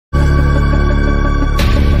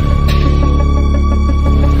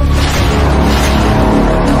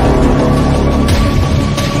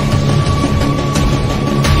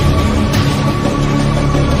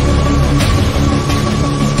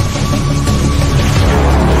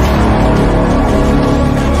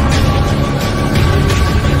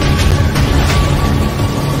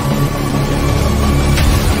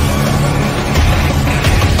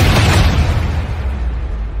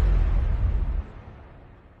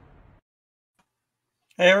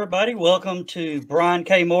Hey everybody, welcome to Brian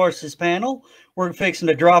K. Morris's panel. We're fixing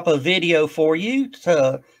to drop a video for you.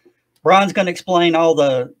 Brian's going to explain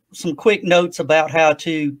some quick notes about how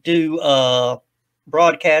to do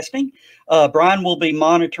broadcasting. Brian will be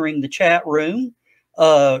monitoring the chat room.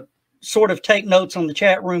 Sort of take notes on the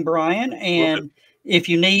chat room, Brian, and if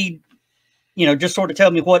you need, just sort of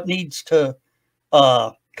tell me what needs to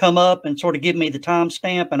come up and sort of give me the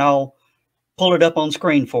timestamp, and I'll pull it up on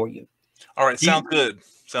screen for you. All right, sounds good.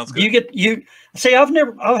 Sounds good. You see, I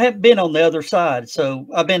haven't been on the other side, so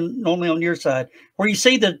I've been normally on your side. Where you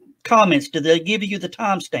see the comments, do they give you the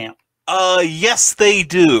timestamp? Yes, they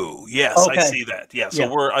do. Yes, Okay. I see that. Yeah,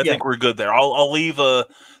 so I think we're good there. I'll leave the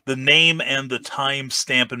name and the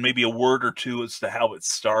timestamp and maybe a word or two as to how it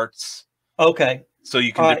starts. Okay. So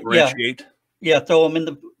you can differentiate. Yeah, throw them in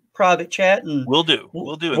the private chat, and we'll do.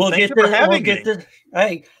 And thank you for having me.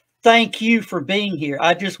 Hey, thank you for being here.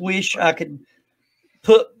 I just wish I could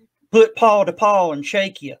put paw to paw and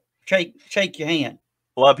shake your hand.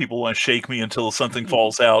 A lot of people want to shake me until something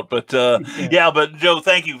falls out, but but Joe,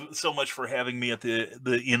 thank you so much for having me at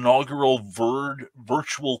the inaugural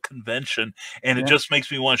virtual convention, and it just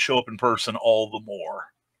makes me want to show up in person all the more.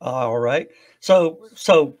 All right.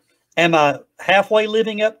 So am I halfway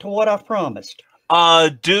living up to what I've promised?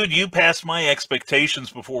 Dude, you passed my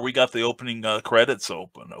expectations before we got the opening credits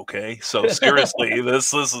open. Okay, so seriously,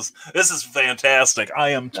 this is fantastic. I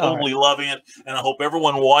am totally loving it, and I hope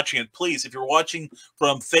everyone watching it, please, if you're watching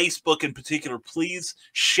from Facebook in particular, please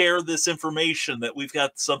share this information that we've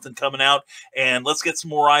got something coming out, and let's get some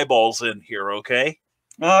more eyeballs in here. Okay.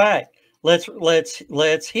 All right, let's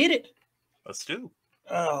hit it. Let's do.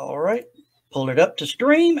 All right, pull it up to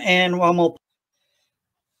stream, and I'm gonna.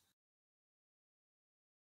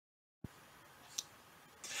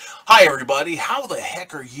 Hi, everybody. How the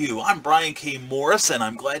heck are you? I'm Brian K. Morris, and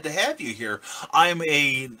I'm glad to have you here. I'm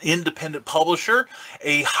an independent publisher,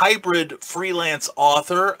 a hybrid freelance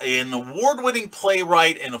author, an award-winning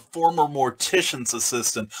playwright, and a former mortician's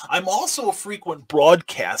assistant. I'm also a frequent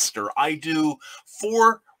broadcaster. I do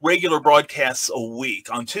 4 regular broadcasts a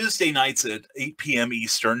week. On Tuesday nights at 8 p.m.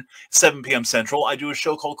 Eastern, 7 p.m. Central, I do a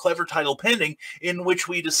show called Clever Title Pending, in which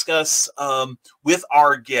we discuss with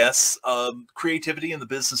our guests creativity and the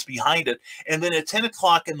business behind it. And then at 10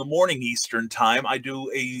 o'clock in the morning Eastern time, I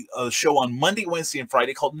do a show on Monday, Wednesday, and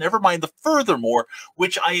Friday called Never Mind the Furthermore,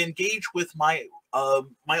 which I engage with my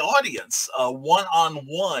my audience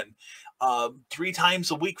one-on-one 3 times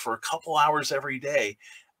a week for a couple hours every day.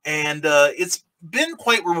 And it's been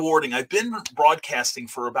quite rewarding. I've been broadcasting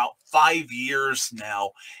for about 5 years now,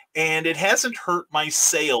 and it hasn't hurt my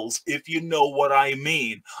sales, if you know what I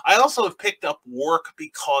mean. I also have picked up work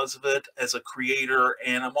because of it as a creator,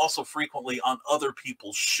 and I'm also frequently on other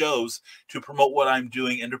people's shows to promote what I'm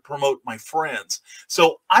doing and to promote my friends.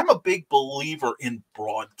 So I'm a big believer in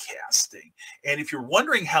broadcasting. And if you're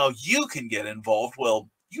wondering how you can get involved, well,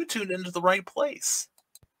 you tuned into the right place.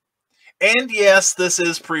 And yes, this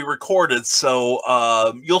is pre-recorded,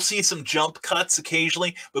 so you'll see some jump cuts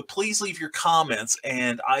occasionally, but please leave your comments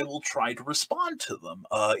and I will try to respond to them.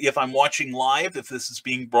 If I'm watching live, if this is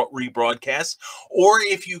being rebroadcast, or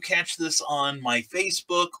if you catch this on my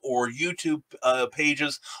Facebook or YouTube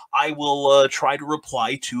pages, I will try to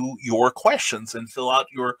reply to your questions and fill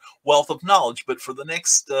out your wealth of knowledge. But for the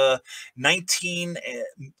next 19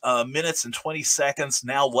 minutes and 20 seconds,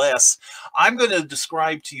 now less, I'm going to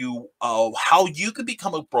describe to you how you can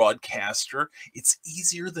become a broadcaster. It's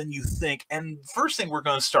easier than you think. And the first thing we're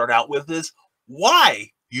going to start out with is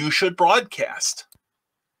why you should broadcast.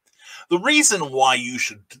 The reason why you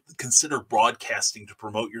should consider broadcasting to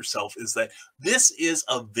promote yourself is that this is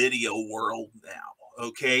a video world now.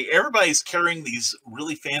 Okay, everybody's carrying these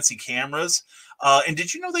really fancy cameras. And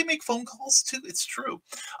did you know they make phone calls too? It's true.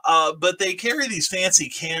 But they carry these fancy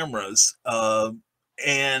cameras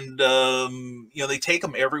and you know, they take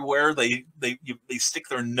them everywhere. They stick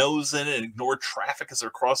their nose in it and ignore traffic as they're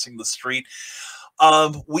crossing the street.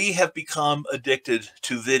 We have become addicted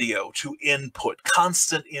to video, to input,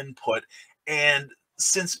 constant input. And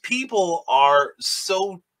since people are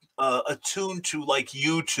so attuned to like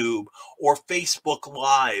YouTube or Facebook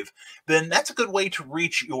Live, then that's a good way to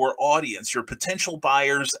reach your audience, your potential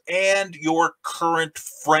buyers, and your current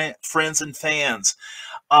friends and fans.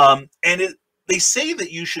 They say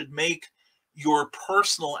that you should make your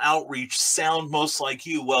personal outreach sound most like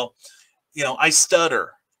you. Well, you know, I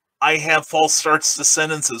stutter. I have false starts to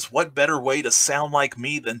sentences. What better way to sound like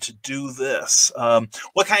me than to do this?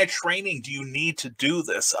 What kind of training do you need to do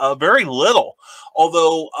this? Very little.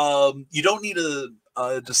 Although you don't need to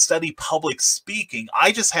study public speaking.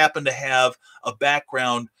 I just happen to have a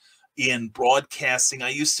background in broadcasting. I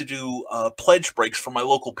used to do pledge breaks for my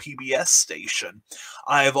local PBS station.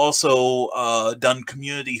 I've also done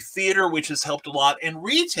community theater, which has helped a lot, and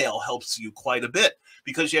retail helps you quite a bit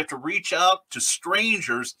because you have to reach out to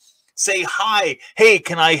strangers, say hi, hey,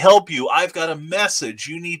 can I help you? I've got a message.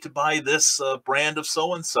 You need to buy this brand of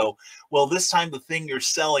so-and-so. Well, this time the thing you're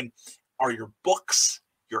selling are your books,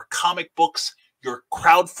 your comic books, your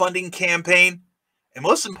crowdfunding campaign, and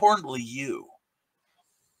most importantly, you.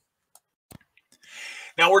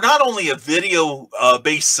 Now, we're not only a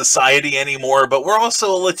video-based society anymore, but we're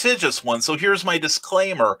also a litigious one. So here's my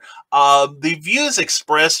disclaimer. The views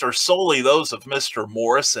expressed are solely those of Mr.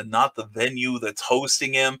 Morris and not the venue that's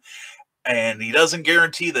hosting him. And he doesn't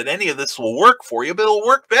guarantee that any of this will work for you, but it'll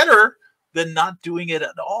work better than not doing it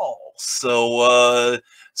at all. So,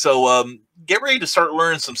 get ready to start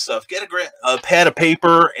learning some stuff. Get a pad of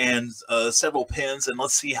paper and several pens, and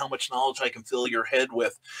let's see how much knowledge I can fill your head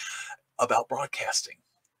with about broadcasting.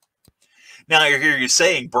 Now you're here, you're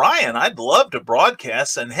saying, Brian, I'd love to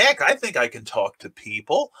broadcast, and heck, I think I can talk to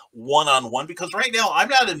people one-on-one, because right now I'm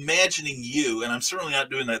not imagining you, and I'm certainly not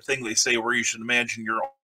doing that thing they say where you should imagine your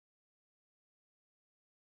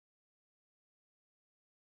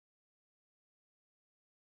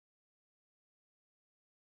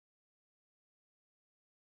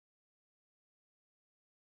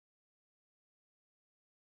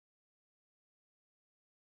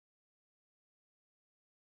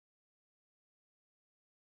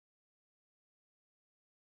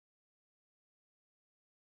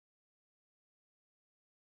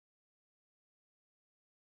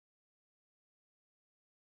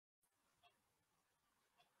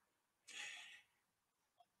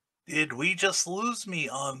Did we just lose me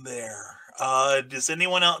on there? Does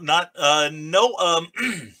anyone else not know?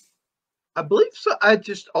 I believe so. I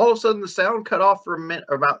just all of a sudden the sound cut off for a minute,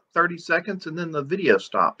 about 30 seconds, and then the video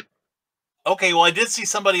stopped. Okay, well, I did see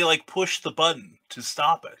somebody like push the button to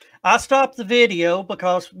stop it. I stopped the video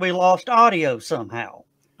because we lost audio somehow.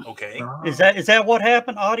 Okay. Is that what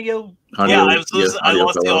happened? Audio? Yeah, I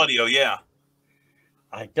lost the audio. Yeah.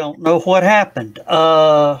 I don't know what happened.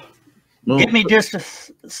 Give me just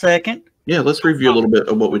a second. Yeah, let's review a little bit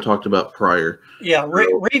of what we talked about prior. Yeah,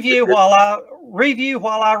 review while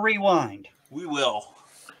I rewind. We will.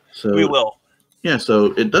 So we will. Yeah,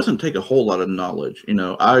 so it doesn't take a whole lot of knowledge. You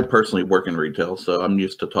know, I personally work in retail, so I'm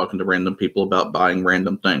used to talking to random people about buying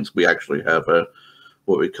random things. We actually have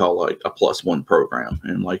what we call like a +1 program.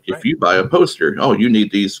 And like if you buy a poster, oh, you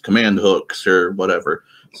need these command hooks or whatever.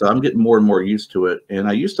 So I'm getting more and more used to it. And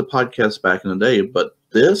I used to podcast back in the day, but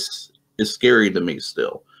this is scary to me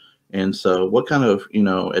still. And so what kind of,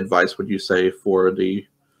 advice would you say for the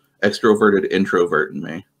extroverted introvert in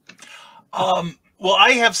me? Well,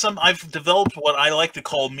 I've developed what I like to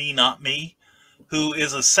call me, not me, who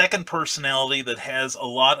is a second personality that has a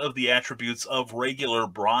lot of the attributes of regular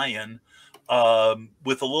Brian,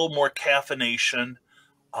 with a little more caffeination,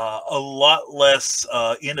 a lot less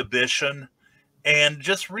inhibition, and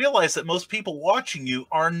just realize that most people watching you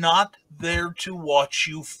are not there to watch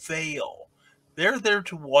you fail. They're there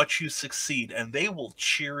to watch you succeed, and they will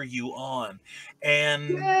cheer you on. And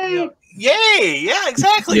yay! Yeah,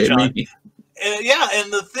 exactly, John. Yeah,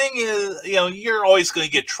 and the thing is, you're always going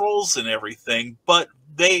to get trolls and everything, but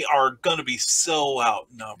they are going to be so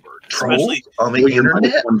outnumbered. Especially on the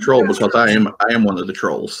internet. One troll, because I am one of the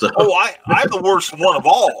trolls. So. Oh, I'm the worst one of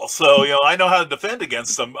all. So I know how to defend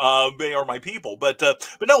against them. They are my people. But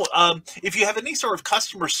no, if you have any sort of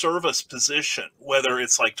customer service position, whether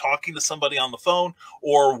it's like talking to somebody on the phone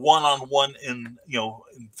or one-on-one in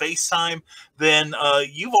FaceTime, then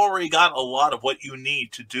you've already got a lot of what you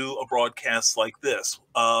need to do a broadcast like this.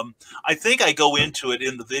 I think I go into it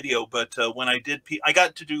in the video, but when I did, I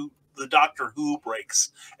got to do the Doctor Who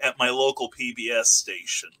breaks at my local PBS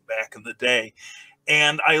station back in the day.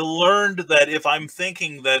 And I learned that if I'm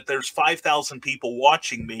thinking that there's 5,000 people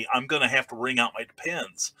watching me, I'm going to have to ring out my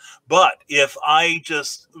depends. But if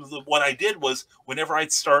what I did was whenever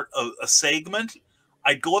I'd start a segment,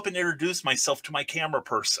 I'd go up and introduce myself to my camera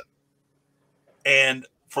person. And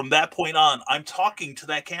from that point on, I'm talking to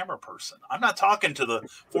that camera person. I'm not talking to the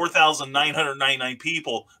 4,999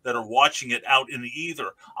 people that are watching it out in the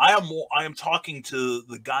ether. I am talking to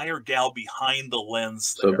the guy or gal behind the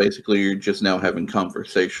lens. So basically, you're just now having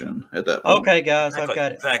conversation at that point. Okay, guys, Exactly. I've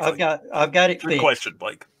got it. Exactly. I've got it Good fixed. question,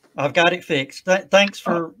 Blake. I've got it fixed. Thanks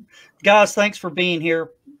for being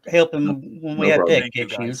here, helping when we have tech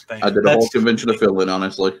issues. I did a whole convention of fill-in,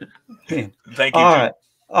 honestly. Thank you.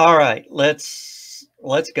 All right.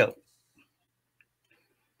 Let's go.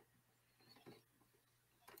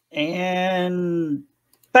 And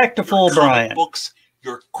back to full Brian. Books,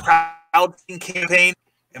 your crowdfunding campaign,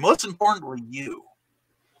 and most importantly, you.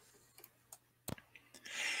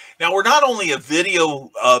 Now, we're not only a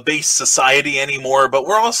video-based society anymore, but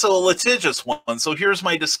we're also a litigious one. So here's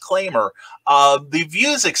my disclaimer. The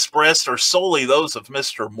views expressed are solely those of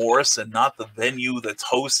Mr. Morris and not the venue that's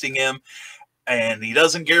hosting him. And he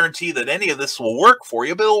doesn't guarantee that any of this will work for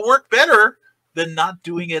you, but it'll work better than not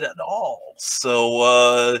doing it at all.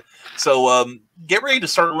 So get ready to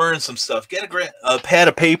start learning some stuff. Get a pad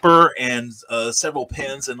of paper and several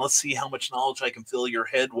pens, and let's see how much knowledge I can fill your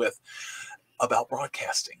head with about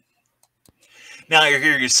broadcasting. Now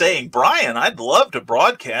you're saying, Brian, I'd love to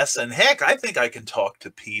broadcast, and heck, I think I can talk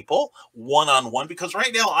to people one-on-one, because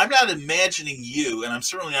right now I'm not imagining you, and I'm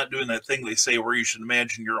certainly not doing that thing they say where you should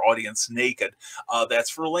imagine your audience naked. That's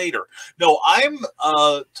for later. No, I'm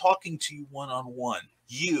talking to you one-on-one.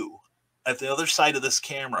 You, at the other side of this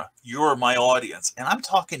camera, you're my audience, and I'm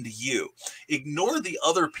talking to you. Ignore the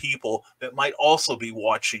other people that might also be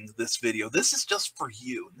watching this video. This is just for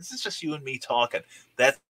you. This is just you and me talking.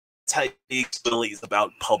 That's how you explain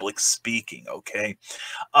about public speaking, okay?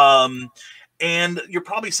 And you're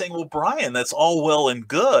probably saying, well, Brian, that's all well and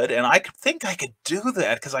good, and I think I could do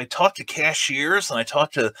that because I talk to cashiers and I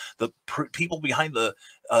talk to the people behind the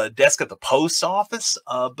desk at the post office,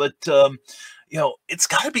 but you know, it's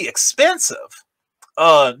got to be expensive.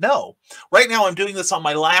 No. Right now I'm doing this on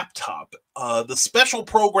my laptop. The special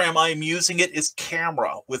program I'm using it is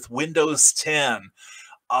Camera with Windows 10.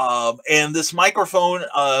 And this microphone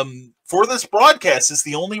for this broadcast is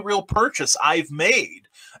the only real purchase I've made.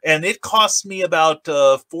 And it cost me about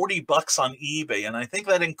 $40 on eBay, and I think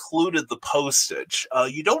that included the postage.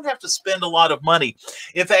 You don't have to spend a lot of money.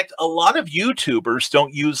 In fact, a lot of YouTubers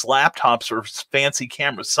don't use laptops or fancy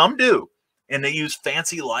cameras. Some do, and they use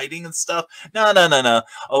fancy lighting and stuff. No.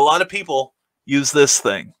 A lot of people use this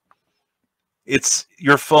thing. It's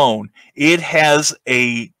your phone. It has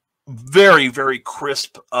a very, very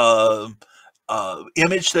crisp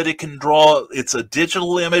image that it can draw. It's a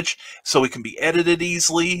digital image, so it can be edited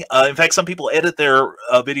easily. In fact, some people edit their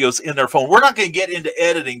videos in their phone. We're not going to get into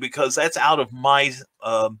editing because that's out of my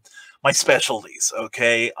my specialties.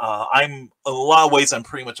 Okay, I'm in a lot of ways I'm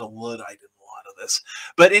pretty much a Luddite in a lot of this.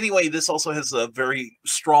 But anyway, this also has a very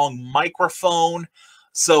strong microphone.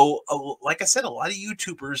 So, like I said, a lot of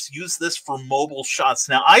YouTubers use this for mobile shots.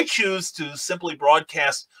 Now, I choose to simply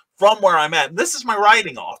broadcast from where I'm at. This is my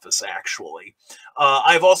writing office, actually.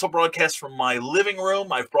 I've also broadcast from my living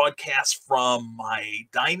room. I've broadcast from my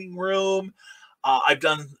dining room. I've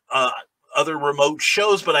done other remote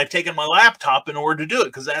shows, but I've taken my laptop in order to do it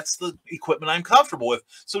because that's the equipment I'm comfortable with.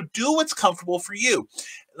 So do what's comfortable for you.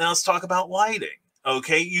 Now let's talk about lighting.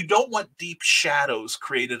 Okay, you don't want deep shadows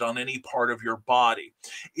created on any part of your body.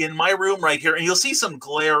 In my room right here, and you'll see some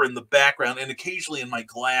glare in the background and occasionally in my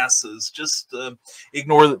glasses. Just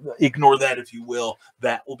ignore that if you will.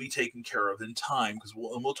 That will be taken care of in time because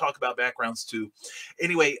we'll talk about backgrounds too.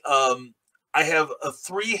 Anyway, I have a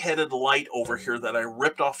 3-headed light over here that I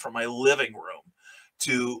ripped off from my living room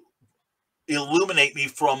to illuminate me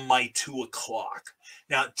from my 2 o'clock.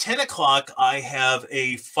 Now at 10 o'clock, I have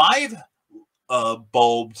a 5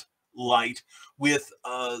 bulbed light with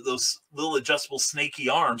those little adjustable snaky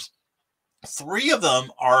arms. 3 of them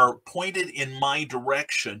are pointed in my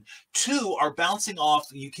direction. 2 are bouncing off.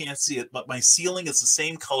 You can't see it, but my ceiling is the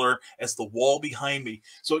same color as the wall behind me.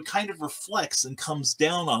 So it kind of reflects and comes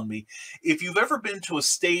down on me. If you've ever been to a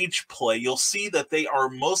stage play, you'll see that they are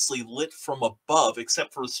mostly lit from above,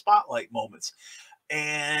 except for the spotlight moments.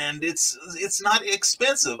 And it's not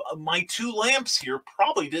expensive. My 2 lamps here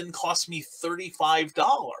probably didn't cost me $35.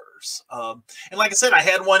 And like I said, I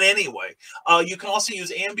had one anyway. You can also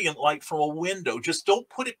use ambient light from a window. Just don't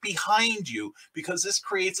put it behind you because this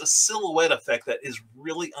creates a silhouette effect that is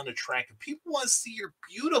really unattractive. People want to see your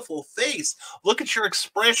beautiful face. Look at your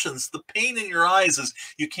expressions. The pain in your eyes is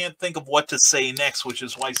you can't think of what to say next, which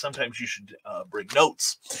is why sometimes you should bring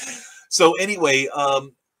notes. So anyway,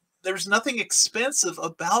 there's nothing expensive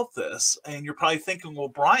about this. And you're probably thinking, well,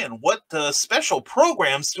 Brian, what special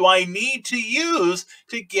programs do I need to use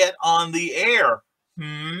to get on the air?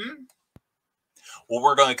 Well,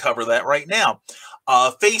 we're going to cover that right now.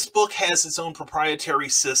 Facebook has its own proprietary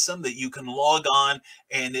system that you can log on,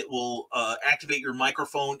 and it will activate your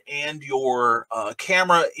microphone and your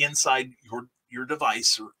camera inside your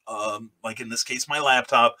device, like in this case, my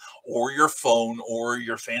laptop, or your phone, or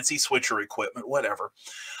your fancy switcher equipment, whatever.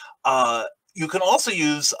 You can also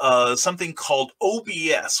use something called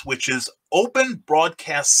OBS, which is Open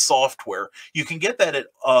Broadcast Software. You can get that at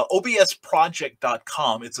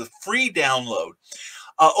obsproject.com. It's a free download.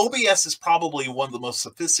 OBS is probably one of the most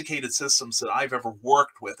sophisticated systems that I've ever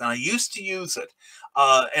worked with, and I used to use it.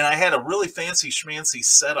 And I had a really fancy schmancy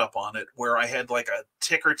setup on it where I had like a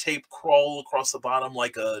ticker tape crawl across the bottom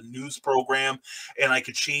like a news program, and I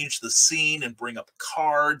could change the scene and bring up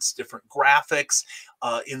cards, different graphics,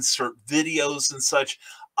 insert videos and such.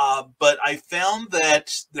 But I found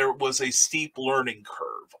that there was a steep learning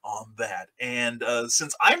curve on that. And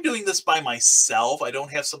since I'm doing this by myself, I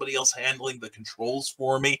don't have somebody else handling the controls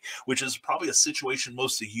for me, which is probably a situation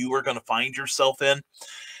most of you are going to find yourself in.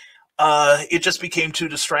 It just became too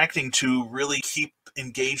distracting to really keep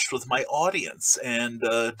engaged with my audience and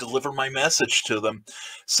deliver my message to them.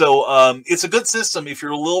 So it's a good system if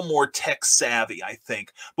you're a little more tech savvy, I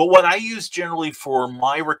think. But what I use generally for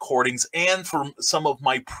my recordings and for some of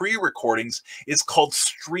my pre-recordings is called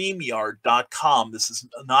StreamYard.com. This is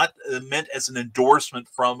not meant as an endorsement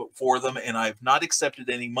for them, and I've not accepted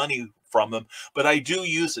any money from them, but I do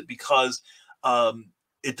use it because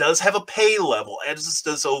it does have a pay level, as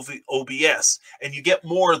does OBS, and you get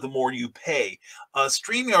more the more you pay.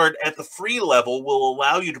 StreamYard at the free level will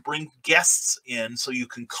allow you to bring guests in so you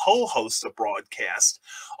can co-host a broadcast.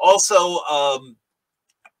 Also,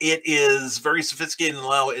 it is very sophisticated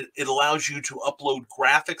and it allows you to upload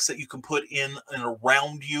graphics that you can put in and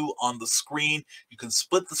around you on the screen. You can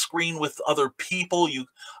split the screen with other people.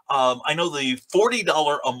 I know the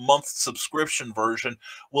 $40 a month subscription version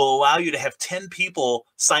will allow you to have 10 people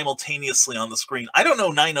simultaneously on the screen. I don't know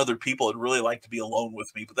 9 other people would really like to be alone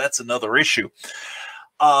with me, but that's another issue.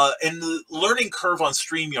 And the learning curve on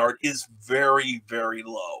StreamYard is very, very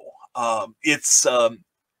low.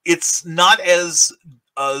 It's not as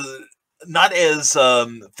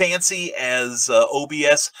fancy as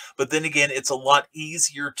OBS, but then again, it's a lot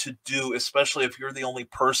easier to do, especially if you're the only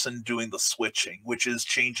person doing the switching, which is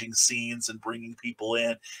changing scenes and bringing people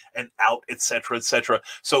in and out, etc., etc.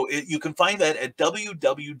 So you can find that at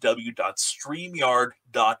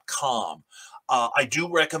www.streamyard.com. I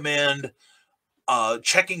do recommend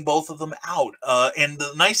checking both of them out. And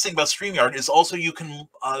the nice thing about StreamYard is also you can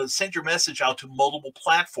send your message out to multiple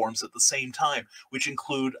platforms at the same time, which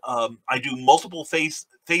include, I do multiple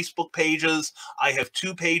Facebook pages. I have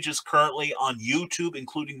 2 pages currently on YouTube,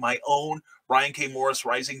 including my own Brian K. Morris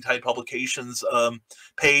Rising Tide Publications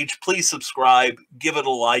page. Please subscribe, give it a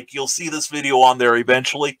like. You'll see this video on there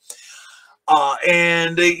eventually.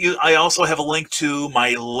 I also have a link to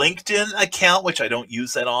my LinkedIn account, which I don't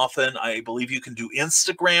use that often. I believe you can do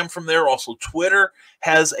Instagram from there. Also, Twitter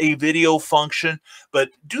has a video function, but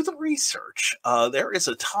do the research. There is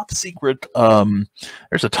a top secret.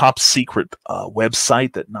 There's a top secret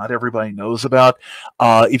website that not everybody knows about.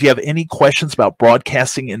 If you have any questions about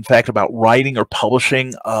broadcasting, in fact, about writing or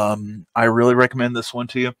publishing, I really recommend this one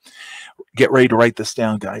to you. Get ready to write this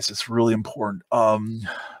down, guys. It's really important.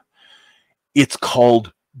 It's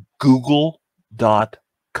called google.com.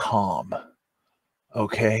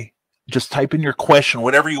 Okay? Just type in your question,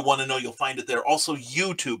 whatever you want to know, you'll find it there. Also,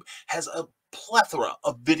 YouTube has a plethora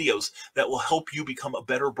of videos that will help you become a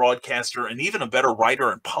better broadcaster and even a better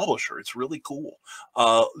writer and publisher. It's really cool.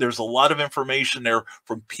 There's a lot of information there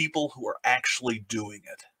from people who are actually doing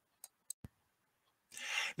it.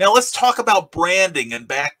 Now, let's talk about branding and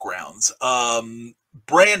backgrounds.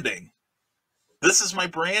 Branding. This is my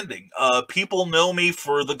branding. People know me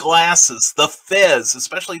for the glasses, the fez,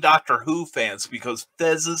 especially Doctor Who fans, because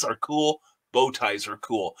fezzes are cool, bow ties are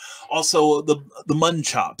cool. Also, the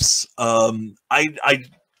munchops.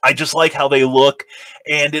 I just like how they look,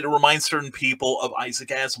 and it reminds certain people of Isaac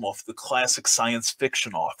Asimov, the classic science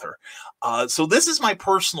fiction author. So this is my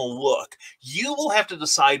personal look. You will have to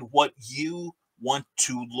decide what you want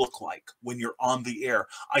to look like when you're on the air.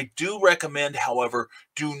 I do recommend, however,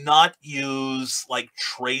 do not use like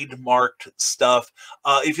trademarked stuff.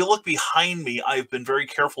 If you look behind me, I've been very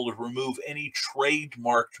careful to remove any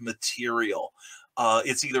trademarked material.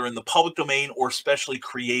 It's either in the public domain or specially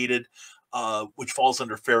created, which falls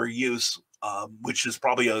under fair use, which is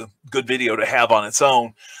probably a good video to have on its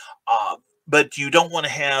own. But you don't want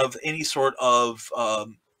to have any sort of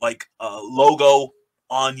logo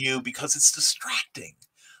on you because it's distracting.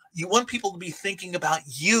 You want people to be thinking about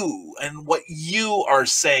you and what you are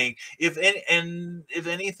saying. If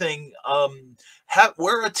anything,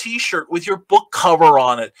 wear a T-shirt with your book cover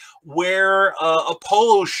on it. Wear a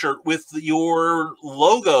polo shirt with your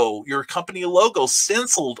logo, your company logo,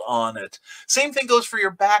 stenciled on it. Same thing goes for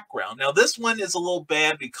your background. Now, this one is a little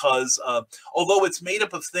bad because although it's made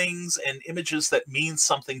up of things and images that mean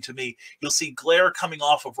something to me, you'll see glare coming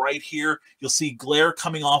off of right here. You'll see glare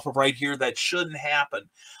coming off of right here. That shouldn't happen.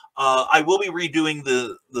 I will be redoing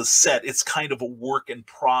the set. It's kind of a work in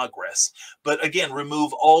progress. But again,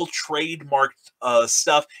 remove all trademarked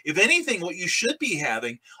stuff. If anything, what you should be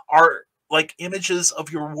having are like images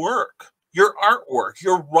of your work, your artwork,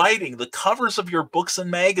 your writing, the covers of your books and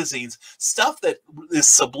magazines, stuff that is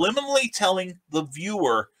subliminally telling the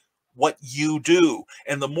viewer what you do.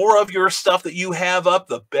 And the more of your stuff that you have up,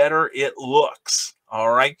 the better it looks.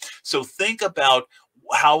 All right. So think about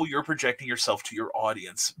how you're projecting yourself to your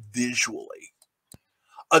audience visually.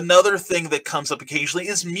 Another thing that comes up occasionally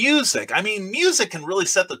is music. I mean, music can really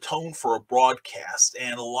set the tone for a broadcast,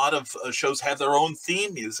 and a lot of shows have their own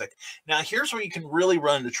theme music. Now, here's where you can really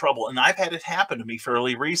run into trouble, and I've had it happen to me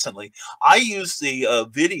fairly recently. I used the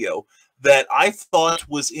video that I thought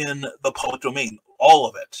was in the public domain, all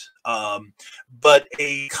of it. But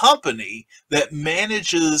a company that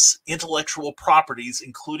manages intellectual properties,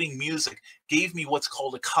 including music, gave me what's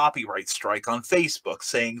called a copyright strike on Facebook,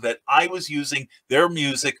 saying that I was using their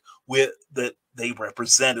music that they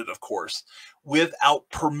represented, of course, without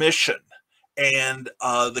permission. And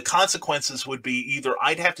the consequences would be either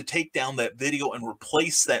I'd have to take down that video and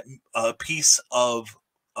replace that piece of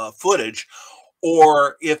footage,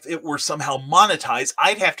 or if it were somehow monetized,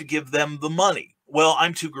 I'd have to give them the money. Well,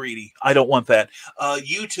 I'm too greedy. I don't want that.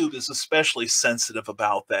 YouTube is especially sensitive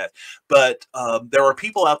about that. But there are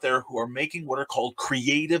people out there who are making what are called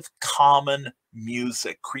Creative Commons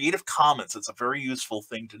music. Creative Commons, it's a very useful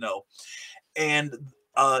thing to know. And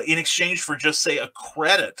in exchange for just, say, a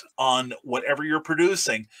credit on whatever you're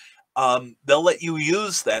producing, they'll let you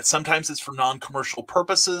use that. Sometimes it's for non-commercial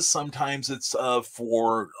purposes. Sometimes it's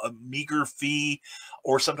for a meager fee,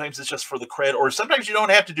 or sometimes it's just for the credit, or sometimes you don't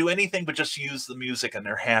have to do anything but just use the music and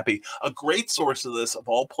they're happy. A great source of this, of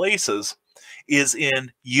all places, is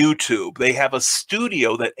in YouTube. They have a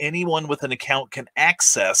studio that anyone with an account can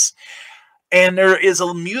access. And there is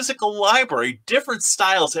a musical library, different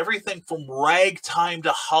styles, everything from ragtime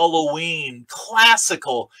to Halloween,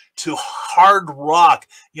 classical to hard rock,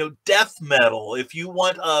 death metal. If you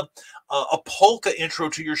want a polka intro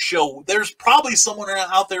to your show, there's probably someone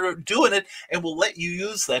out there doing it and will let you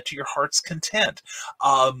use that to your heart's content.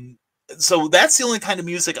 So that's the only kind of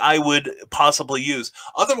music I would possibly use.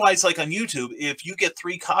 Otherwise, like on YouTube, if you get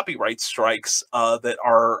 3 copyright strikes that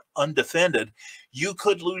are undefended, you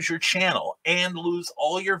could lose your channel and lose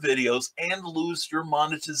all your videos and lose your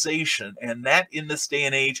monetization. And that in this day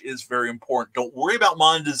and age is very important. Don't worry about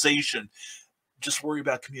monetization. Just worry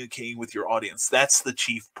about communicating with your audience. That's the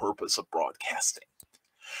chief purpose of broadcasting.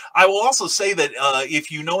 I will also say that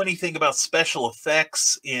if you know anything about special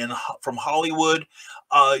effects from Hollywood,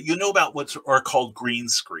 you know about what are called green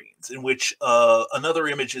screens, in which another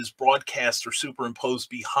image is broadcast or superimposed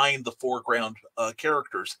behind the foreground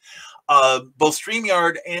characters. Both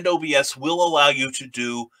StreamYard and OBS will allow you to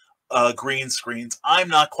do green screens. I'm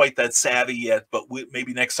not quite that savvy yet, but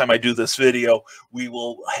maybe next time I do this video, we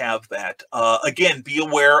will have that. Again, be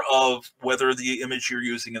aware of whether the image you're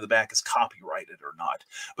using in the back is copyrighted or not.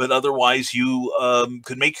 But otherwise, you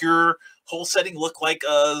could make your whole setting look like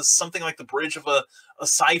something like the bridge of a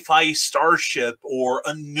sci-fi starship or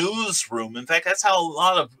a newsroom. In fact, that's how a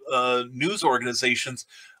lot of news organizations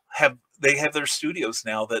have their studios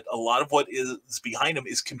now, that a lot of what is behind them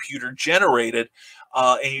is computer generated,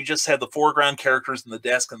 and you just have the foreground characters and the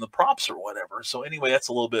desk and the props or whatever. So anyway, that's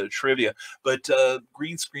a little bit of trivia, but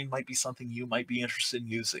green screen might be something you might be interested in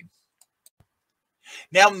using.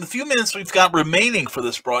 Now, in the few minutes we've got remaining for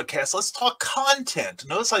this broadcast, let's talk content.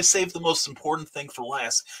 Notice I saved the most important thing for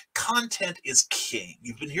last. Content is king.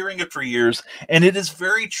 You've been hearing it for years, and it is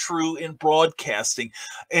very true in broadcasting.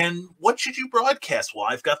 And what should you broadcast? Well,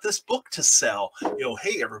 I've got this book to sell.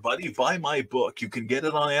 Hey, everybody, buy my book. You can get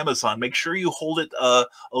it on Amazon. Make sure you hold it a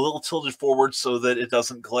little tilted forward so that it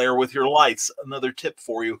doesn't glare with your lights. Another tip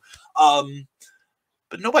for you.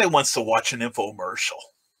 But nobody wants to watch an infomercial.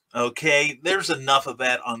 Okay, there's enough of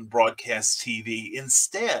that on broadcast TV.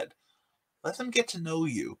 Instead, let them get to know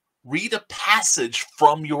you. Read a passage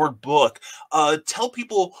from your book. Tell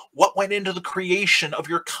people what went into the creation of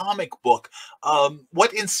your comic book.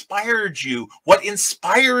 What inspired you? What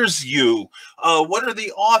inspires you? What are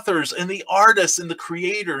the authors and the artists and the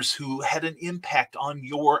creators who had an impact on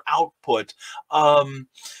your output?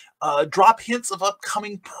 Drop hints of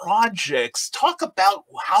upcoming projects. Talk about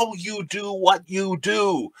how you do what you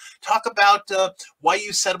do. Talk about why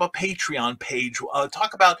you set up a Patreon page.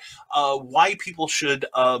 Talk about why people should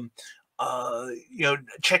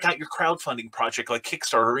check out your crowdfunding project like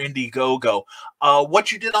Kickstarter or Indiegogo.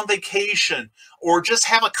 What you did on vacation, or just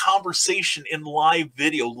have a conversation in live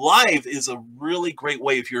video. Live is a really great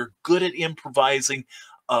way if you're good at improvising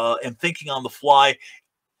and thinking on the fly.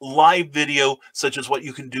 live video, such as what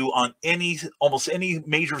you can do on almost any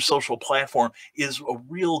major social platform, is a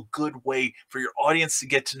real good way for your audience to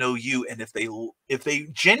get to know you. And if they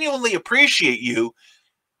genuinely appreciate you,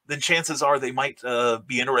 then chances are they might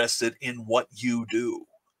be interested in what you do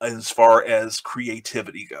as far as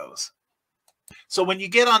creativity goes. So when you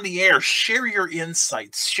get on the air, share your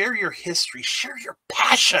insights, share your history, share your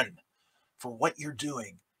passion for what you're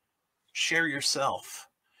doing. Share yourself.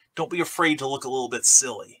 Don't be afraid to look a little bit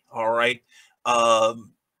silly, all right?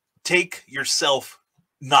 Take yourself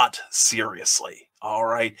not seriously, all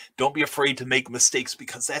right? Don't be afraid to make mistakes,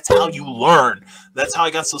 because that's how you learn. That's how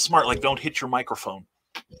I got so smart. Like, don't hit your microphone.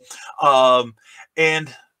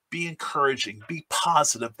 And be encouraging, be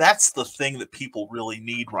positive. That's the thing that people really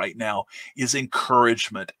need right now, is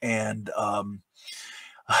encouragement, and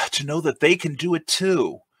to know that they can do it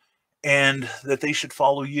too, and that they should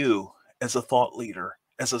follow you as a thought leader,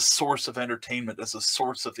 as a source of entertainment, as a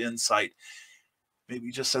source of insight,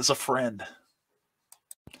 maybe just as a friend.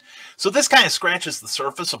 So this kind of scratches the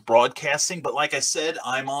surface of broadcasting, but like I said,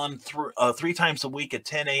 I'm on 3 times a week at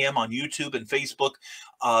 10 a.m. on YouTube and Facebook.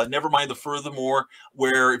 Never mind the furthermore,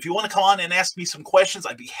 where if you want to come on and ask me some questions,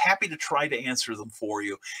 I'd be happy to try to answer them for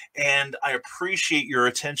you. And I appreciate your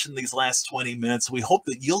attention these last 20 minutes. We hope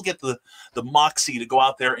that you'll get the moxie to go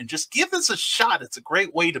out there and just give this a shot. It's a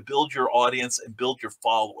great way to build your audience and build your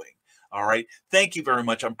following. All right. Thank you very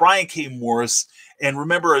much. I'm Brian K. Morris. And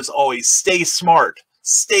remember, as always, stay smart,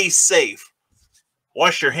 stay safe,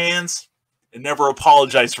 wash your hands, and never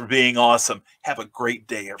apologize for being awesome. Have a great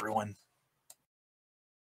day, everyone.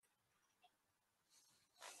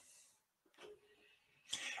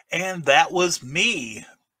 And that was me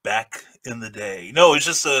back in the day. No, it was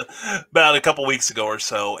just about a couple weeks ago or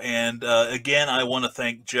so. And again, I want to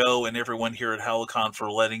thank Joe and everyone here at HallowCon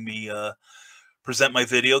for letting me present my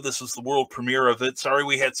video. This was the world premiere of it. Sorry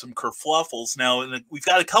we had some kerfluffles. Now, we've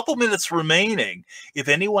got a couple minutes remaining. If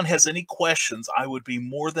anyone has any questions, I would be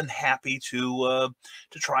more than happy to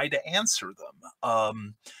try to answer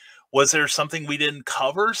them. Was there something we didn't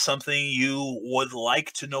cover, something you would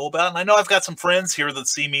like to know about? And I know I've got some friends here that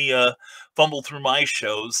see me fumble through my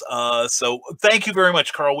shows. So thank you very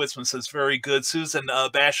much. Carl Witzman says, very good. Susan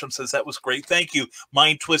Basham says, that was great. Thank you.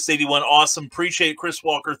 Mind Twist 81, awesome. Appreciate it. Chris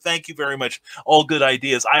Walker, thank you very much. All good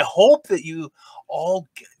ideas. I hope that you all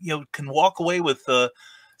can walk away with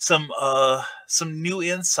some new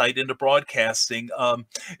insight into broadcasting.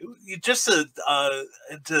 Just to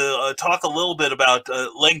talk a little bit about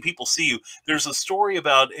letting people see you. There's a story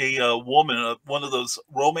about a woman, one of those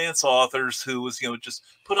romance authors, who was just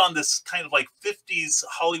put on this kind of like 50s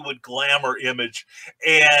Hollywood glamour image,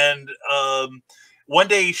 and one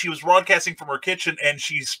day she was broadcasting from her kitchen and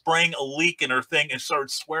she sprang a leak in her thing and started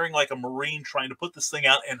swearing like a Marine trying to put this thing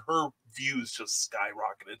out, and her views just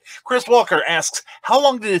skyrocketed. Chris Walker asks, how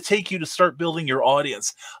long did it take you to start building your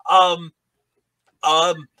audience?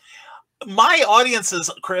 My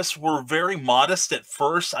audiences, Chris, were very modest at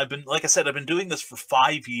first. Like I said, I've been doing this for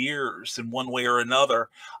 5 years in one way or another.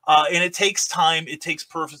 And it takes time. It takes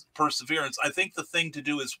perseverance. I think the thing to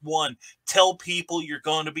do is, one, tell people you're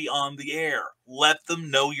going to be on the air. Let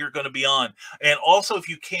them know you're going to be on. And also, if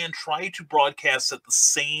you can, try to broadcast at the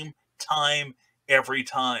same time every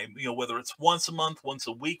time, whether it's once a month, once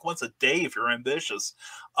a week, once a day, if you're ambitious.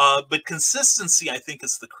 But consistency, I think,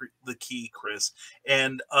 is the key, Chris.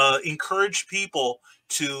 And encourage people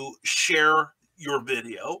to share your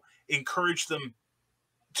video. Encourage them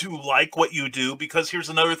to like what you do, because here's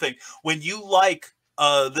another thing. When you like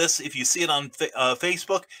this, if you see it on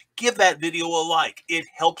Facebook, give that video a like. It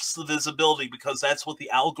helps the visibility, because that's what the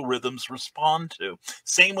algorithms respond to.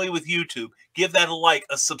 Same way with YouTube. Give that a like.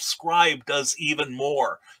 A subscribe does even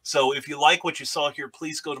more. So if you like what you saw here,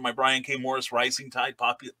 please go to my Brian K. Morris Rising Tide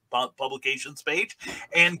Publications page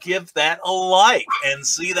and give that a like. And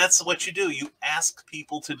see, that's what you do. You ask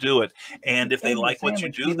people to do it. And if they like what you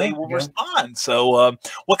do, they will respond. So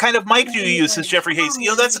what kind of mic do you use, says Jeffrey Hayes?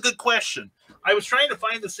 That's a good question. I was trying to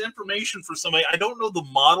find this information for somebody. I don't know the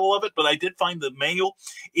model of it, but I did find the manual.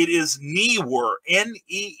 It is Neewer,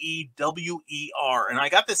 Neewer. And I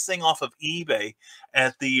got this thing off of eBay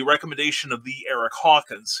at the recommendation of the Eric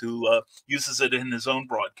Hawkins, who uses it in his own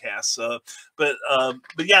broadcasts. But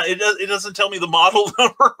yeah, it doesn't tell me the model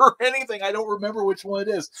number or anything. I don't remember which one it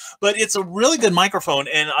is. But it's a really good microphone,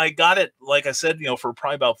 and I got it, like I said, for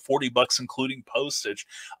probably about $40, including postage.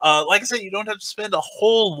 Like I said, you don't have to spend a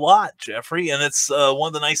whole lot, Jeffrey, and it's one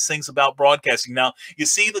of the nice things about broadcasting. Now, you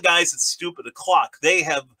see the guys at Stupid O'Clock, they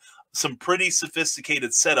have some pretty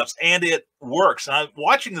sophisticated setups, and it works. And I'm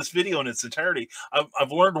watching this video in its entirety.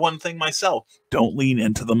 I've learned one thing myself: don't lean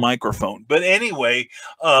into the microphone. But anyway,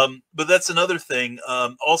 but that's another thing.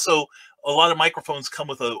 Also, a lot of microphones come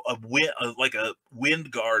with a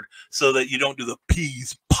wind guard, so that you don't do the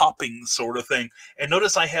peas popping sort of thing. And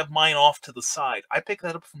notice I have mine off to the side. I picked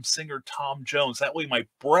that up from singer Tom Jones. That way my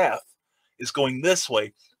breath is going this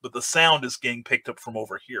way, but the sound is getting picked up from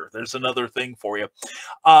over here. There's another thing for you.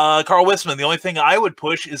 Carl Wisman, the only thing I would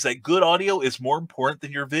push is that good audio is more important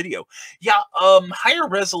than your video. Yeah, higher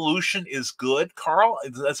resolution is good, Carl.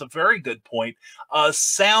 That's a very good point.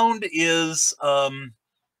 Sound is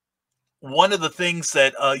one of the things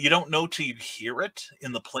that you don't know till you hear it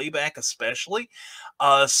in the playback, especially.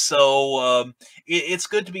 It's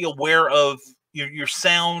good to be aware of your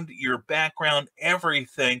sound, your background,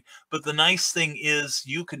 everything. But the nice thing is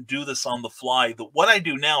you can do this on the fly. What I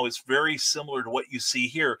do now is very similar to what you see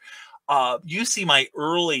here. You see my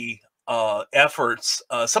early efforts.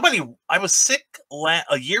 I was sick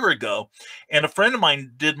a year ago, and a friend of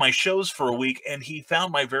mine did my shows for a week, and he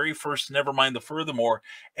found my very first Nevermind the Furthermore,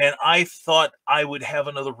 and I thought I would have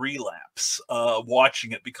another relapse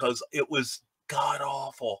watching it, because it was god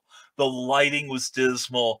awful. The lighting was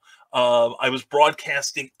dismal. I was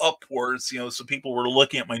broadcasting upwards, so people were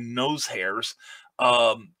looking at my nose hairs,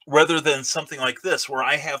 rather than something like this, where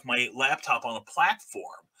I have my laptop on a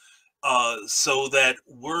platform, so that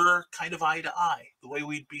we're kind of eye to eye, the way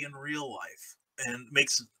we'd be in real life, and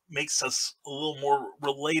makes us a little more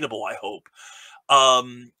relatable, I hope.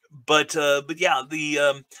 But yeah,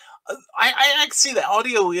 I see that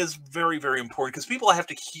audio is very, very important, because people have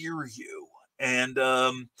to hear you, and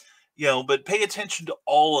but pay attention to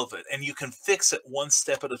all of it, and you can fix it one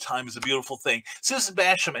step at a time is a beautiful thing. Susan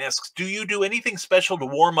Basham asks, do you do anything special to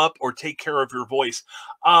warm up or take care of your voice?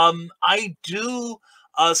 I do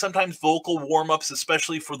sometimes vocal warm-ups,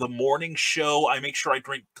 especially for the morning show. I make sure I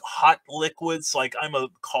drink hot liquids. Like, I'm a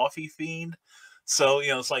coffee fiend. So,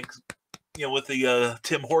 it's like, with the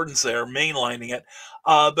Tim Hortons there mainlining it.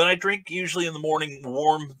 But I drink usually in the morning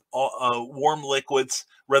warm liquids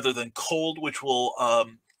rather than cold, which will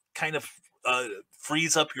kind of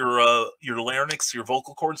freeze up your larynx, your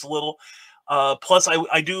vocal cords a little. Plus,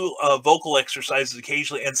 I do vocal exercises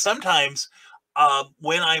occasionally, and sometimes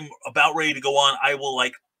when I'm about ready to go on, I will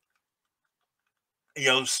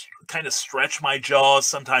kind of stretch my jaws.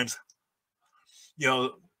 Sometimes,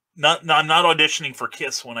 I'm not auditioning for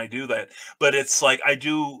Kiss when I do that, but it's like I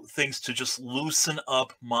do things to just loosen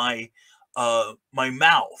up my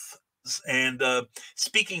mouth. And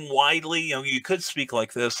speaking widely, you could speak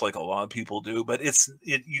like this, like a lot of people do, but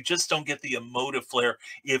you just don't get the emotive flair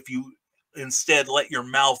if you instead let your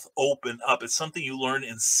mouth open up. It's something you learn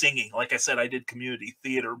in singing. Like I said, I did community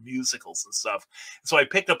theater, musicals and stuff. So I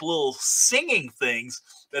picked up little singing things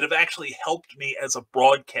that have actually helped me as a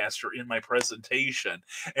broadcaster in my presentation.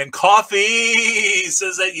 And coffee,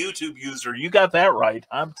 says that YouTube user. You got that right.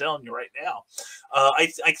 I'm telling you right now. I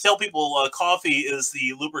tell people coffee is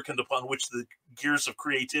the lubricant upon which the gears of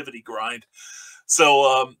creativity grind.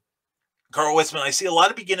 So, Carl Westman, I see a lot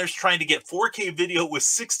of beginners trying to get 4K video with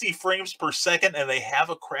 60 frames per second, and they have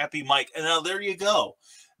a crappy mic. And now there you go.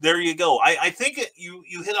 There you go. I think you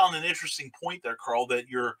hit on an interesting point there, Carl, that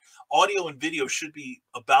your audio and video should be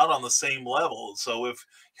about on the same level. So if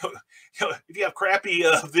you have crappy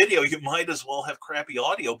video, you might as well have crappy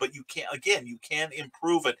audio. But you can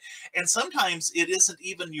improve it. And sometimes it isn't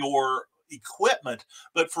even your equipment,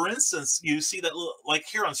 but for instance, you see that little, like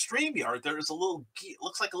here on StreamYard, there is a little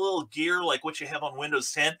looks like a little gear like what you have on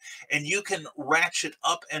Windows 10, and you can ratchet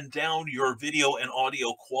up and down your video and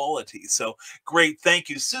audio quality. So great. Thank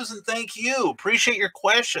you, Susan. Thank you. Appreciate your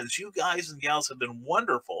questions. You guys and gals have been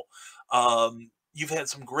wonderful. You've had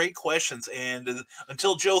some great questions, and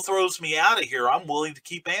until Joe throws me out of here, I'm willing to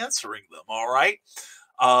keep answering them. All right.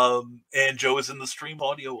 And Joe is in the stream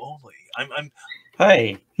audio only.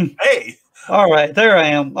 Hey. Hey. All right, there I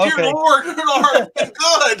am. Okay. Dear Lord,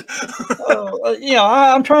 good.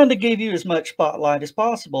 I'm trying to give you as much spotlight as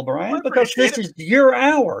possible, Brian, because this is your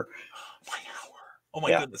hour. My hour. Oh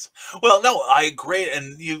my goodness. Well, no, I agree,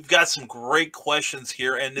 and you've got some great questions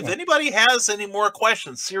here. And if anybody has any more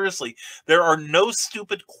questions, seriously, there are no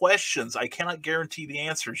stupid questions. I cannot guarantee the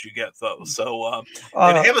answers you get, though. So,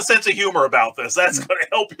 and have a sense of humor about this. That's going to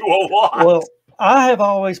help you a lot. Well, I have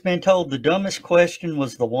always been told the dumbest question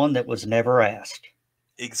was the one that was never asked.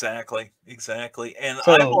 Exactly. And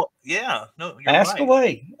so, you're ask right.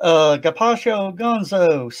 away. Gapacho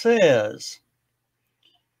Gonzo says,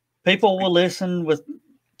 people will listen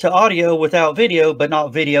to audio without video, but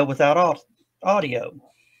not video without audio.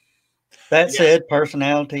 That Yeah. said,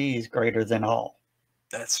 personality is greater than all.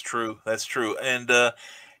 That's true. That's true. And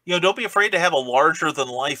don't be afraid to have a larger than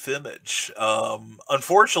life image.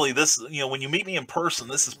 Unfortunately, this, when you meet me in person,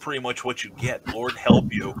 this is pretty much what you get. Lord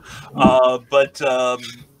help you. But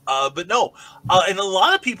no, and a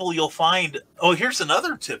lot of people you'll find. Oh, here's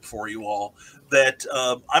another tip for you all. That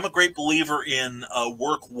I'm a great believer in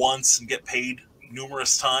work once and get paid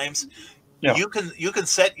numerous times. Yeah. You can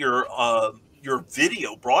set your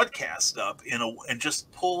video broadcast up and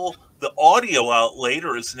just pull the audio out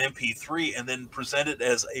later as an MP3 and then present it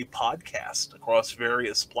as a podcast across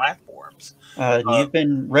various platforms. You've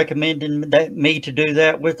been recommending me to do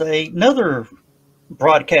that with another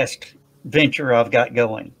broadcast venture I've got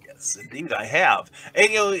going. Yes, indeed, I have.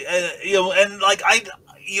 And and like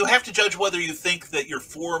you have to judge whether you think that your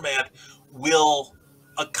format will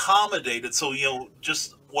accommodate it. So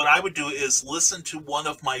just what I would do is listen to one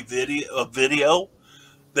of my video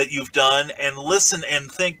that you've done and listen and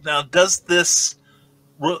think, now does the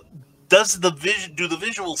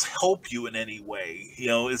visuals help you in any way?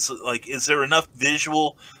 Is there enough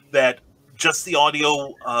visual that just the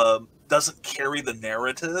audio doesn't carry the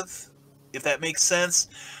narrative, if that makes sense?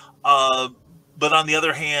 But on the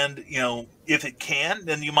other hand, if it can,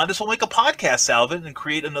 then you might as well make a podcast out of it and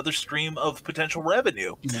create another stream of potential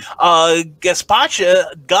revenue.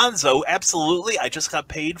 Gaspacha Gonzo, absolutely. I just got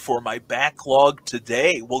paid for my backlog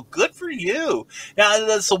today. Well, good for you. Now,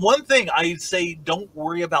 that's the one thing I say, don't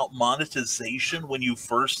worry about monetization when you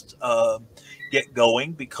first get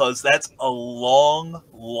going, because that's a long,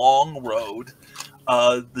 long road.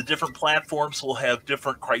 The different platforms will have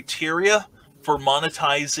different criteria for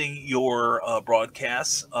monetizing your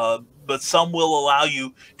broadcasts, but some will allow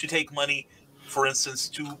you to take money, for instance,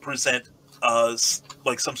 to present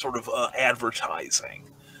like some sort of advertising.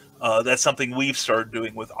 That's something we've started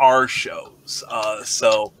doing with our shows.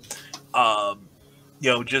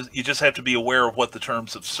 You just have to be aware of what the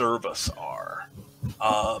terms of service are.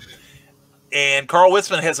 And Carl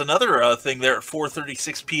Witzman has another thing there at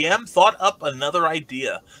 4:36 p.m. Thought up another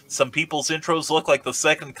idea. Some people's intros look like the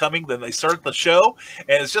second coming, then they start the show,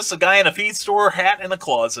 and it's just a guy in a feed store, hat in a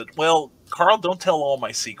closet. Well, Carl, don't tell all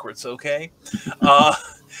my secrets, okay?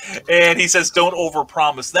 And he says, don't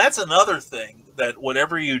overpromise. That's another thing, that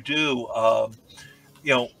whatever you do,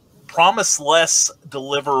 promise less,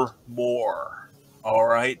 deliver more. All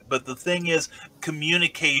right. But the thing is,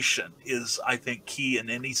 communication is, I think, key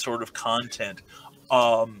in any sort of content.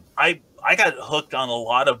 I got hooked on a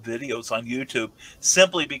lot of videos on YouTube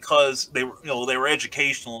simply because they were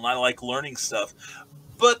educational and I like learning stuff,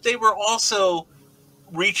 but they were also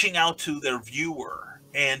reaching out to their viewer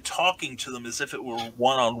and talking to them as if it were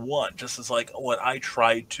one-on-one, just as like what I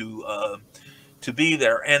tried to be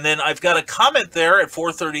there. And then I've got a comment there at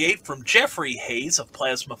 4:38 from Jeffrey Hayes of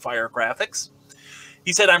Plasma Fire Graphics.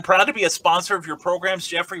 He said, I'm proud to be a sponsor of your programs.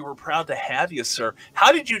 Jeffrey, we're proud to have you, sir.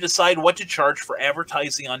 How did you decide what to charge for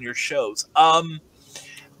advertising on your shows?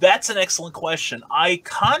 That's an excellent question. I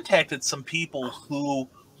contacted some people who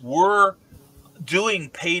were doing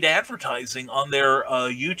paid advertising on their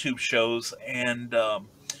YouTube shows, and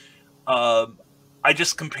I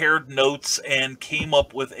just compared notes and came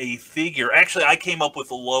up with a figure. Actually, I came up with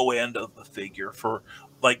the low end of the figure for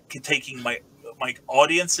like taking my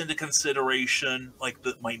audience into consideration, like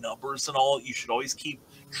my numbers and all. You should always keep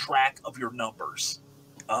track of your numbers,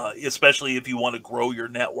 especially if you want to grow your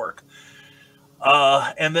network.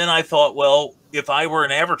 And then I thought, well, if I were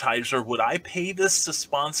an advertiser, would I pay this to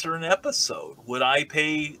sponsor an episode? Would I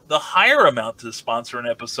pay the higher amount to sponsor an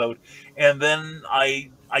episode? And then I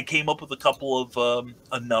came up with a couple of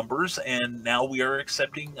numbers, and now we are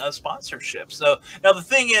accepting sponsorships. So now the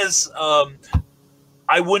thing is,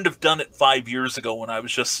 I wouldn't have done it 5 years ago when I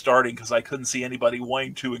was just starting, because I couldn't see anybody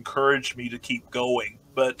wanting to encourage me to keep going.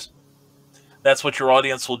 But that's what your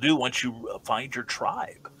audience will do once you find your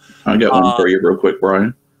tribe. I got one for you real quick,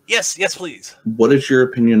 Brian. Yes, please. What is your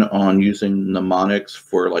opinion on using mnemonics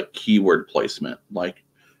for like keyword placement, like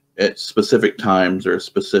at specific times or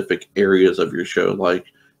specific areas of your show? Like,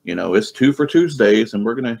 it's 2 for Tuesdays, and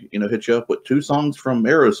we're gonna, hit you up with 2 songs from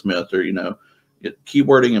Aerosmith, or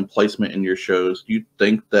keywording and placement in your shows. Do you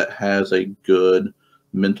think that has a good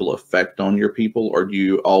mental effect on your people, or do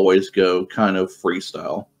you always go kind of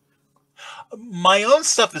freestyle? My own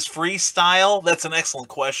stuff is freestyle. That's an excellent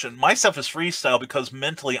question. My stuff is freestyle because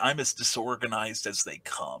mentally I'm as disorganized as they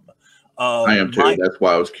come. I am too. That's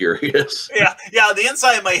why I was curious. Yeah. The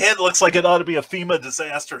inside of my head looks like it ought to be a FEMA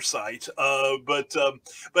disaster site. But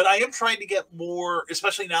I am trying to get more,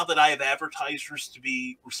 especially now that I have advertisers to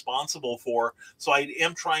be responsible for. So I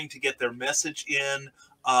am trying to get their message in.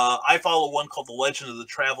 I follow one called The Legend of the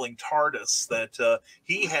Traveling TARDIS that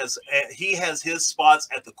he has his spots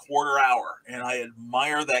at the quarter hour, and I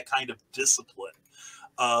admire that kind of discipline.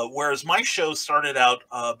 Whereas my show started out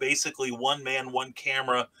basically one man, one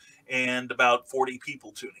camera, and about 40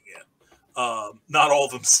 people tuning in. Not all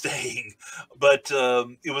of them staying, but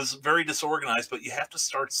it was very disorganized. But you have to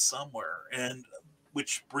start somewhere, and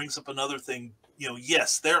which brings up another thing. You know,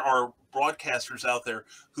 yes, there are broadcasters out there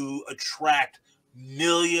who attract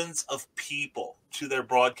millions of people to their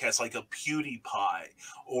broadcast, like a PewDiePie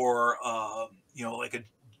or you know, like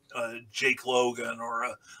a Jake Logan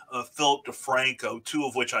or a Philip DeFranco, two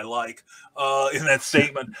of which I like in that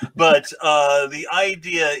statement. But the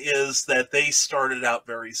idea is that they started out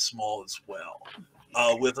very small as well.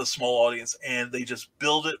 With a small audience, and they just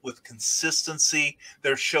build it with consistency.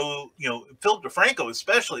 Their show, you know, Philip DeFranco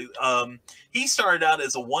especially, he started out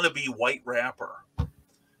as a wannabe white rapper.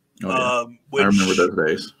 Oh, yeah. I remember those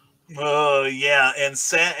days. Yeah,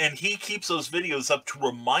 and he keeps those videos up to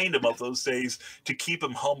remind him of those days, to keep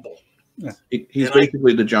him humble. Yeah. He's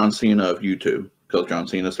basically the John Cena of YouTube, because John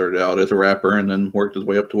Cena started out as a rapper and then worked his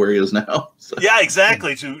way up to where he is now. So. Yeah,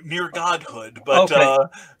 exactly, to near godhood. But okay.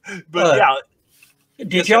 Yeah.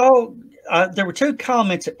 Did y'all? There were two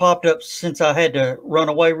comments that popped up since I had to run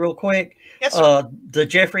away real quick. Yes, sir. The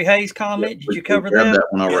Jeffrey Hayes comment. Did you cover that?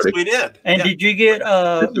 One already. Yes, we did. And did you get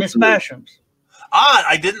Miss Basham's?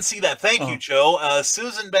 I didn't see that. Thank you, Joe.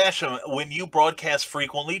 Susan Basham, when you broadcast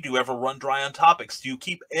frequently, do you ever run dry on topics? Do you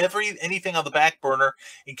keep anything on the back burner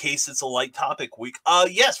in case it's a light topic week?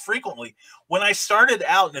 Yes, frequently. When I started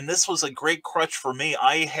out, and this was a great crutch for me,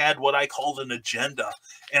 I had what I called an agenda,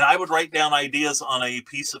 and I would write down ideas on a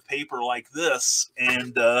piece of paper like this,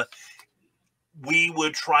 and I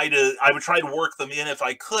would try to work them in if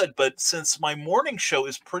I could. But since my morning show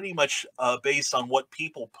is pretty much based on what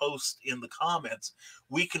people post in the comments,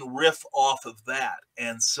 we can riff off of that.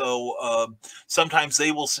 And so sometimes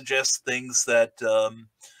they will suggest things that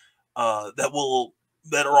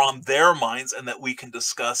that are on their minds and that we can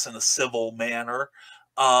discuss in a civil manner.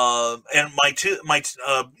 And my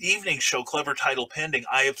evening show, Clever Title Pending,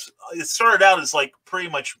 it started out as like pretty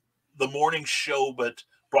much the morning show, but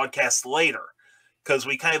broadcast later, because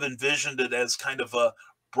we kind of envisioned it as kind of a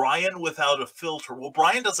Brian without a filter. Well,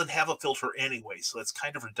 Brian doesn't have a filter anyway, so that's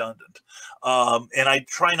kind of redundant. And I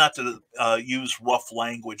try not to use rough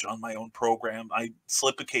language on my own program. I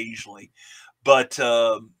slip occasionally, but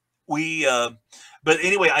but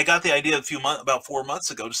anyway, I got the idea about 4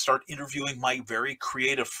 months ago to start interviewing my very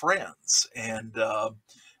creative friends, and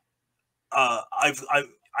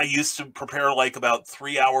I used to prepare like about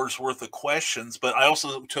 3 hours worth of questions, but I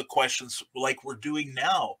also took questions like we're doing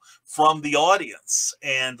now from the audience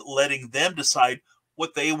and letting them decide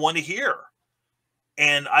what they want to hear.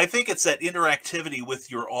 And I think it's that interactivity with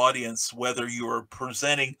your audience, whether you're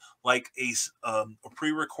presenting like a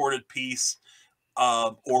pre-recorded piece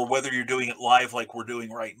or whether you're doing it live like we're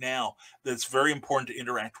doing right now, that's very important to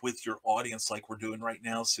interact with your audience like we're doing right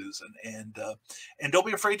now, Susan. And don't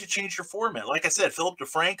be afraid to change your format. Like I said, Philip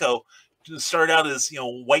DeFranco started out as,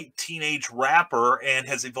 white teenage rapper and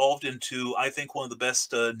has evolved into, I think, one of the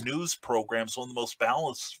best news programs, one of the most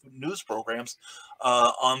balanced news programs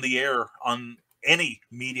on the air on any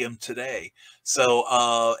medium today.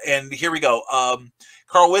 So, and here we go.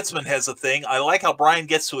 Carl Witzman has a thing. I like how Brian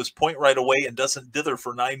gets to his point right away and doesn't dither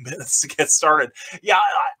for 9 minutes to get started. Yeah,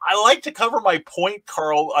 I like to cover my point,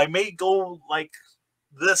 Carl. I may go like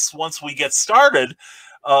this once we get started,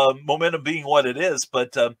 momentum being what it is,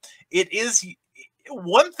 but it is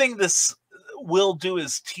one thing this will do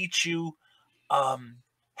is teach you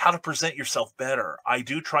how to present yourself better. I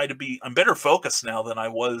do try to be, I'm better focused now than I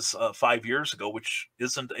was 5 years ago, which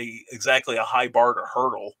isn't exactly a high bar to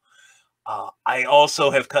hurdle. I also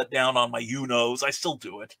have cut down on my you-knows. I still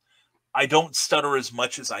do it. I don't stutter as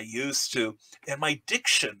much as I used to, and my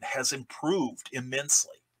diction has improved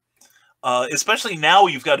immensely. Especially now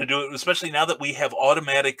you've got to do it, especially now that we have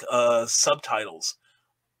automatic subtitles.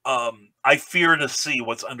 I fear to see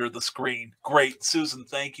what's under the screen. Great, Susan,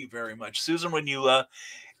 thank you very much. Susan, when you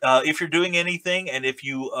if you're doing anything, and if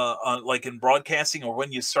you like in broadcasting or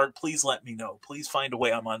when you start, please let me know. Please find a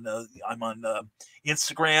way. I'm on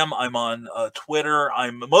Instagram. I'm on Twitter.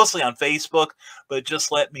 I'm mostly on Facebook, but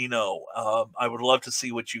just let me know. I would love to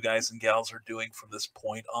see what you guys and gals are doing from this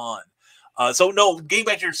point on. So no, getting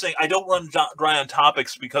back to your saying, I don't run dry on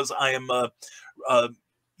topics because I am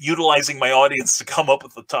utilizing my audience to come up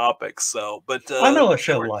with the topics. So, but I know a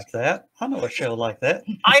show like that. I know a show like that.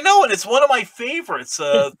 I know, and it's one of my favorites.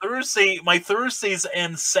 My Thursdays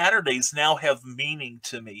and Saturdays now have meaning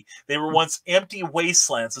to me. They were once empty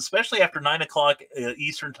wastelands, especially after 9 o'clock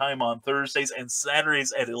Eastern time on Thursdays and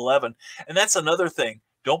Saturdays at 11. And that's another thing.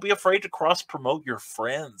 Don't be afraid to cross promote your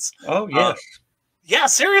friends. Oh yes. Yeah,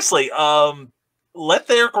 seriously. Let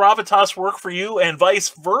their gravitas work for you, and vice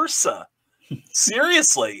versa.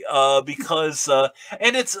 Seriously, because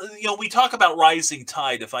and it's we talk about rising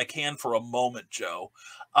tide. If I can for a moment, Joe,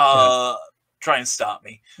 try and stop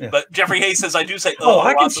me. Yeah. But Jeffrey Hayes says I do say.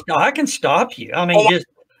 I can stop you. I mean, just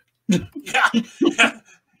yeah.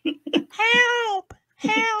 help.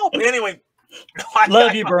 Anyway,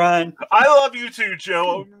 love you, Brian. I love you too,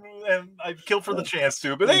 Joe. And I'd kill for the chance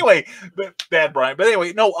to. But anyway, bad Brian. But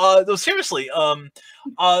anyway, no, seriously,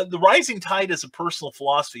 the rising tide is a personal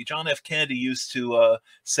philosophy. John F. Kennedy used to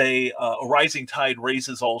say a rising tide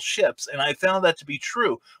raises all ships. And I found that to be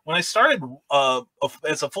true. When I started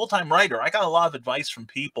as a full-time writer, I got a lot of advice from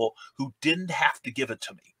people who didn't have to give it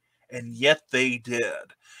to me. And yet they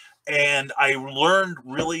did. And I learned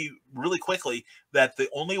really, really quickly that the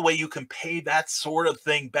only way you can pay that sort of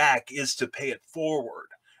thing back is to pay it forward.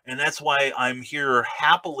 And that's why I'm here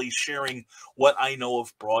happily sharing what I know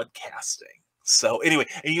of broadcasting. So anyway,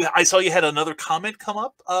 I saw you had another comment come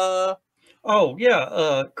up. Oh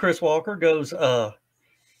yeah, Chris Walker goes,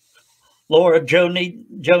 Laura, Joe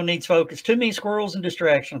needs focus. Too many squirrels and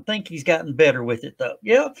distraction. I think he's gotten better with it though.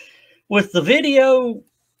 Yeah, with the video,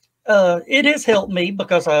 it has helped me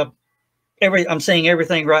because I'm seeing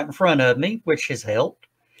everything right in front of me, which has helped.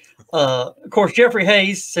 Of course, Jeffrey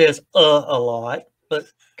Hayes says a lot, but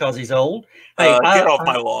because he's old. Hey, get off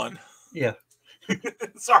my lawn. Yeah.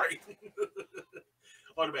 Sorry.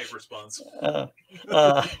 Automatic response.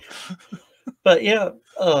 But yeah,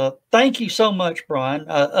 thank you so much, Brian.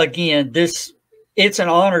 Again, it's an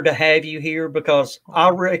honor to have you here because I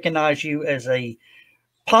recognize you as a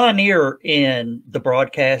pioneer in the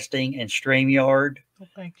broadcasting and StreamYard. Well,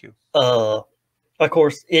 thank you. Of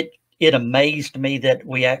course, it amazed me that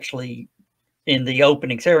we actually, in the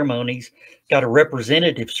opening ceremonies, got a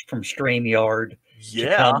representative from StreamYard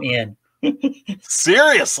to come in.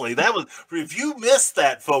 Seriously, that was, if you missed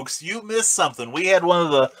that, folks, you missed something. We had one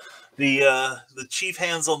of the chief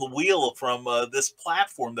hands on the wheel from this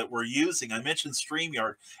platform that we're using. I mentioned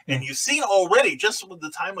StreamYard, and you've seen already just with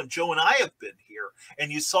the time when Joe and I have been here,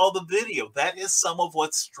 and you saw the video. That is some of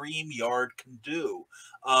what StreamYard can do.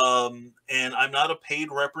 And I'm not a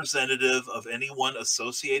paid representative of anyone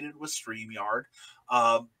associated with StreamYard.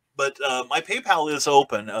 But my PayPal is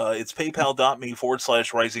open. It's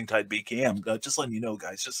paypal.me/risingtidebkm. Just letting you know,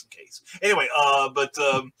 guys, just in case. Anyway, but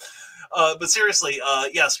seriously,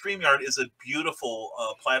 yeah, StreamYard is a beautiful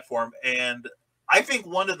platform. And I think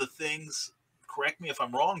one of the things, correct me if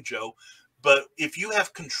I'm wrong, Joe, but if you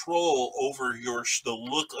have control over the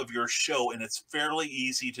look of your show, and it's fairly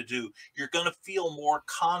easy to do, you're going to feel more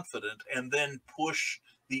confident and then push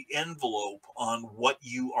the envelope on what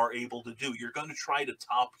you are able to do. You're going to try to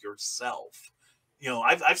top yourself.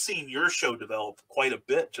 I've seen your show develop quite a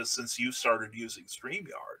bit just since you started using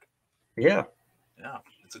StreamYard. Yeah. Yeah,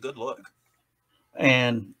 it's a good look.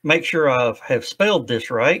 And make sure I have spelled this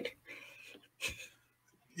right.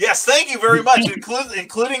 Yes, thank you very much,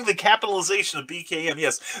 including the capitalization of BKM.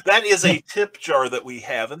 Yes, that is a tip jar that we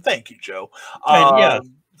have, and thank you, Joe,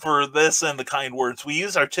 for this and the kind words. We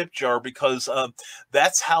use our tip jar because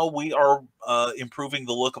that's how we are improving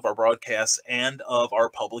the look of our broadcasts and of our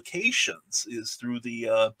publications, is through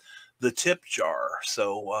the tip jar.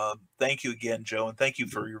 So thank you again, Joe, and thank you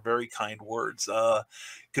for your very kind words.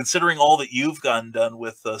 Considering all that you've gotten done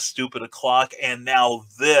with Stupid O'Clock, and now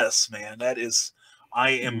this, man, that is...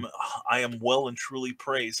 I am well and truly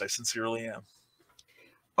praised. I sincerely am.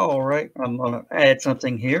 All right. I'm going to add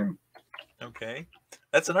something here. Okay.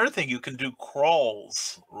 That's another thing. You can do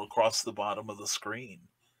crawls across the bottom of the screen.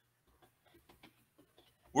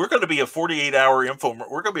 We're going to be a 48-hour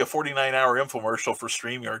we're going to be a 49-hour infomercial for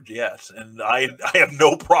StreamYard yet. And I have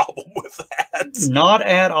no problem with that. Not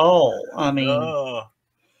at all. I mean...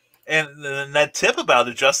 And that tip about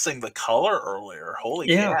adjusting the color earlier, holy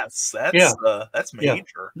cats, that's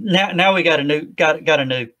major. Yeah. Now we got a new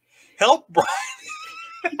help, Brian.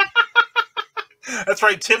 That's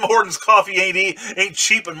right. Tim Hortons coffee ain't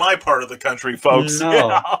cheap in my part of the country, folks.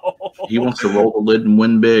 No. He wants to roll the lid and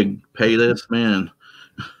win big. Pay this man.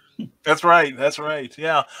 That's right. That's right.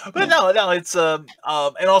 Yeah. But no, it's and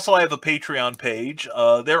also I have a Patreon page.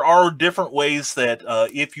 There are different ways that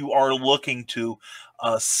if you are looking to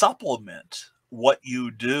supplement what you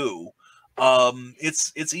do,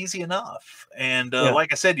 it's easy enough. And Yeah.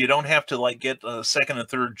 like I said, you don't have to like get a second and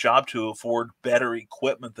third job to afford better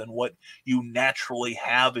equipment than what you naturally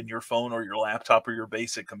have in your phone or your laptop or your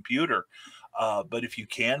basic computer. But if you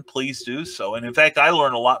can, please do so. And in fact, I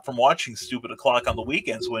learn a lot from watching Stupid O'Clock on the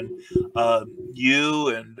weekends when you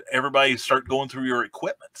and everybody start going through your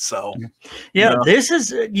equipment. So Yeah, you know, this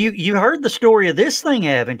is you heard the story of this thing,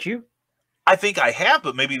 haven't you? I think I have,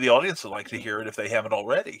 but maybe the audience would like to hear it if they haven't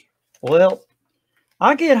already. Well,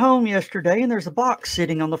 I get home yesterday and there's a box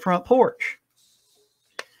sitting on the front porch.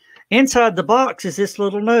 Inside the box is this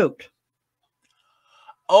little note.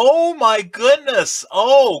 Oh my goodness!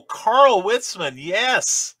 Oh, Carl Witzman,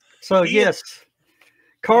 yes. So yes,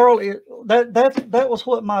 Carl, that was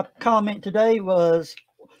what my comment today was.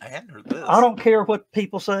 I hadn't heard this. I don't care what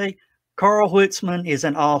people say. Carl Witzman is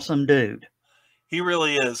an awesome dude. He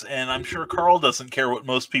really is, and I'm sure Carl doesn't care what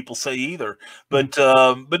most people say either. But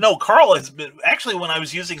no, Carl has been actually. When I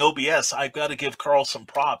was using OBS, I've got to give Carl some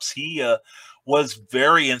props. He was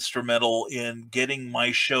very instrumental in getting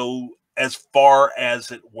my show as far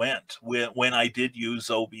as it went when I did use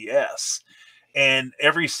OBS. And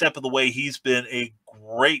every step of the way, he's been a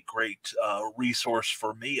great resource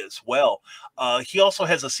for me as well. He also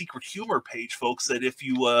has a secret humor page, folks, that if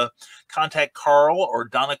you contact Carl or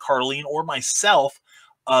Donna Carlene or myself,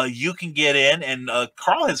 you can get in. And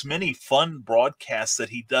Carl has many fun broadcasts that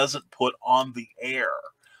he doesn't put on the air.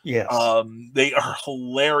 Yes. They are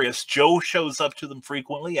hilarious. Joe shows up to them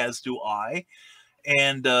frequently, as do I.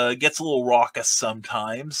 And gets a little raucous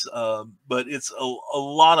sometimes, but it's a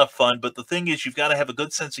lot of fun. But the thing is, you've got to have a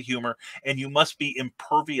good sense of humor, and you must be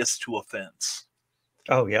impervious to offense.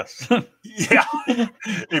 Oh yes. Yeah.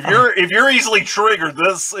 If you're easily triggered,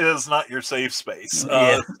 this is not your safe space.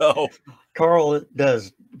 Yeah. So Carl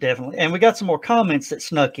does definitely, and we got some more comments that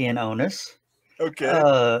snuck in on us. okay,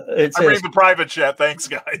 it I says, read the private chat. Thanks,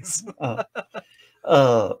 guys.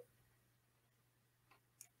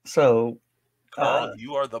 So. Carl,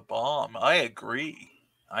 you are the bomb. I agree.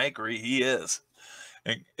 He is.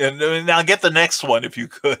 And now get the next one if you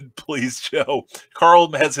could, please, Joe.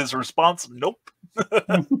 Carl has his response. Nope.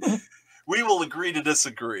 We will agree to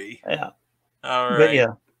disagree. Yeah. All right. But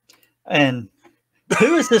yeah. And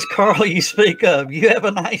who is this Carl you speak of? You have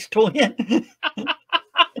a nice twin?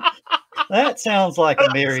 That sounds like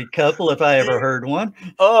a married couple if I ever heard one.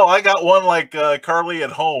 Oh, I got one like Carly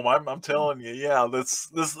at home. I'm telling you, yeah. This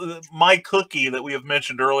my cookie that we have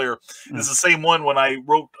mentioned earlier is the same one. When I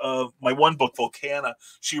wrote my one book, Volcana,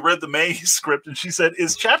 she read the manuscript and she said,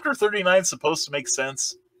 "Is chapter 39 supposed to make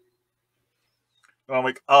sense?" And I'm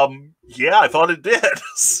like, yeah, I thought it did.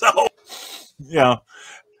 So, yeah.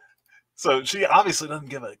 So she obviously doesn't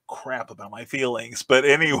give a crap about my feelings, but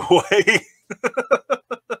anyway.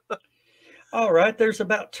 All right, there's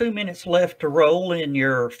about 2 minutes left to roll in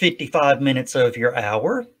your 55 minutes of your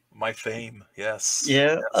hour. My fame, yes.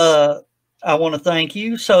 Yeah, yes. I want to thank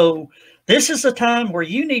you. So this is a time where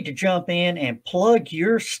you need to jump in and plug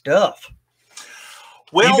your stuff.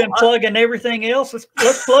 Well, you've been plugging everything else.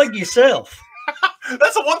 Let's plug yourself.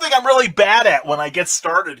 That's the one thing I'm really bad at when I get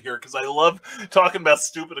started here, because I love talking about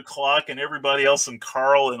Stupid O'Clock and everybody else and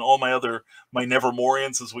Carl and all my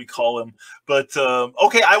Nevermorians, as we call them. But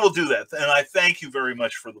okay, I will do that. And I thank you very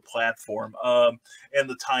much for the platform and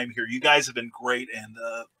the time here. You guys have been great, and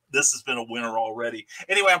this has been a winner already.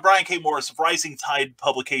 Anyway, I'm Brian K. Morris of Rising Tide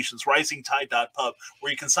Publications, risingtide.pub,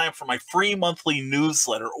 where you can sign up for my free monthly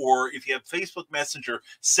newsletter. Or if you have Facebook Messenger,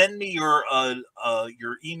 send me your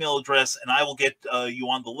email address, and I will get you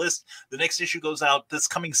on the list. The next issue goes out this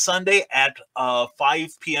coming Sunday at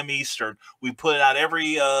 5 p.m. Eastern. We put it out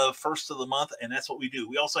every first of the month, and that's what we do.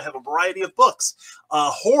 We also have a variety of books,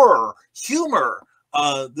 horror, humor,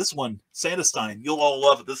 this one, Sandestein, you'll all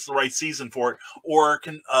love it. This is the right season for it. Or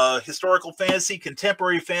historical fantasy,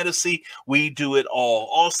 contemporary fantasy, we do it all.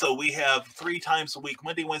 Also, we have 3 times a week,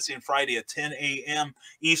 Monday, Wednesday, and Friday at 10 a.m.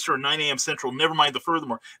 Eastern, 9 a.m. Central. Never mind the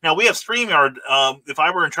furthermore. Now, we have StreamYard. If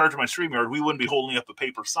I were in charge of my StreamYard, we wouldn't be holding up a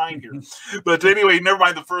paper sign here. But anyway, never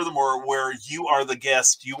mind the furthermore, where you are the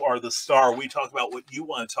guest, you are the star. We talk about what you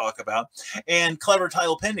want to talk about. And Clever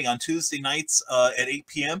Title Pending on Tuesday nights at 8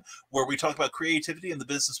 p.m., where we talk about creativity and the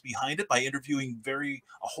business behind it by interviewing a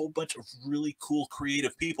whole bunch of really cool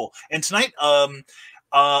creative people. And tonight,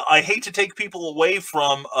 I hate to take people away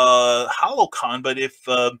from HallowCon, but if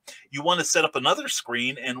you want to set up another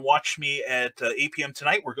screen and watch me at 8 p.m.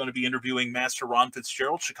 tonight, we're going to be interviewing Master Ron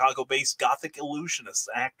Fitzgerald, Chicago-based Gothic illusionist,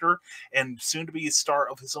 actor, and soon to be a star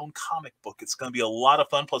of his own comic book. It's going to be a lot of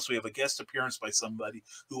fun. Plus, we have a guest appearance by somebody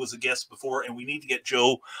who was a guest before, and we need to get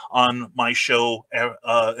Joe on my show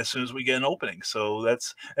as soon as we get an opening. So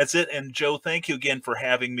that's it. And Joe, thank you again for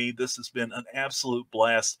having me. This has been an absolute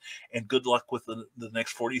blast, and good luck with the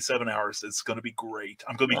next 47 hours. It's going to be great.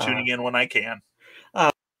 I'm going to be tuning in when I can.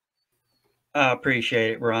 I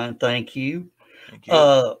appreciate it, Brian. Thank you. Thank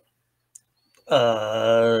you.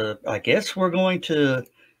 I guess we're going to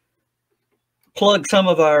plug some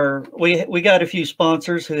of our, we got a few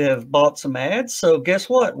sponsors who have bought some ads. So guess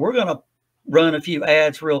what? We're going to run a few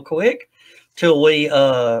ads real quick till we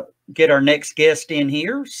get our next guest in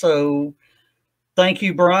here. So thank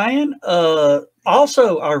you, Brian.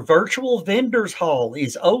 Also, our virtual vendors hall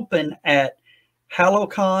is open at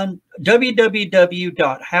HallowCon,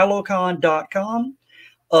 www.hallowcon.com.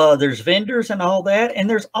 There's vendors and all that. And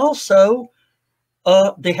there's also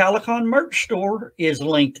the HallowCon merch store is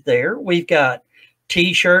linked there. We've got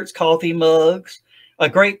T-shirts, coffee mugs, a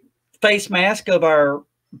great face mask of our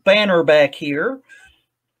banner back here,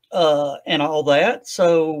 and all that.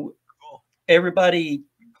 So everybody,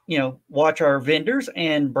 watch our vendors.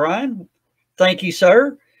 And Brian, thank you,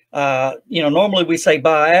 sir. Normally we say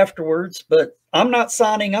bye afterwards, but I'm not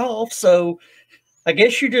signing off. So I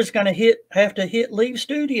guess you're just going to have to hit leave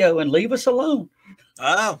studio and leave us alone.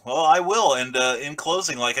 Well, I will. And in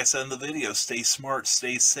closing, like I said in the video, stay smart,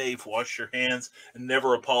 stay safe, wash your hands, and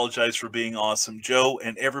never apologize for being awesome. Joe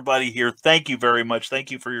and everybody here, thank you very much.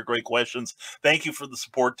 Thank you for your great questions. Thank you for the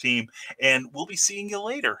support team. And we'll be seeing you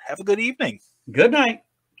later. Have a good evening. Good night.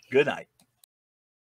 Good night.